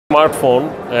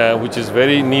Smartphone, which is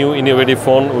very new, innovative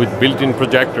phone with built-in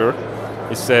projector.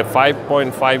 It's a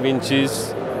 5.5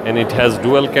 inches and it has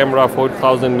dual camera,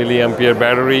 4000 milliampere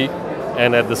battery,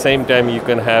 and at the same time you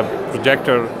can have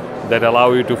projector that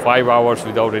allow you to 5 hours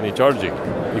without any charging.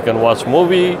 You can watch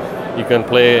movie, you can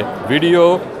play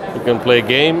video, you can play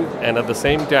game, and at the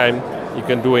same time you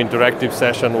can do interactive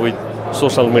session with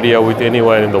social media with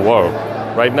anywhere in the world.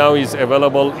 Right now it's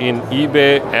available in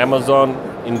eBay, Amazon,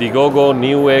 Indiegogo,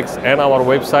 Newegg, and our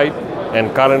website,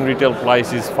 and current retail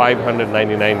price is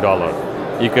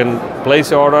 $599. You can place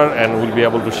your order and we'll be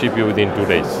able to ship you within 2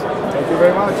 days. Thank you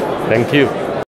very much. Thank you.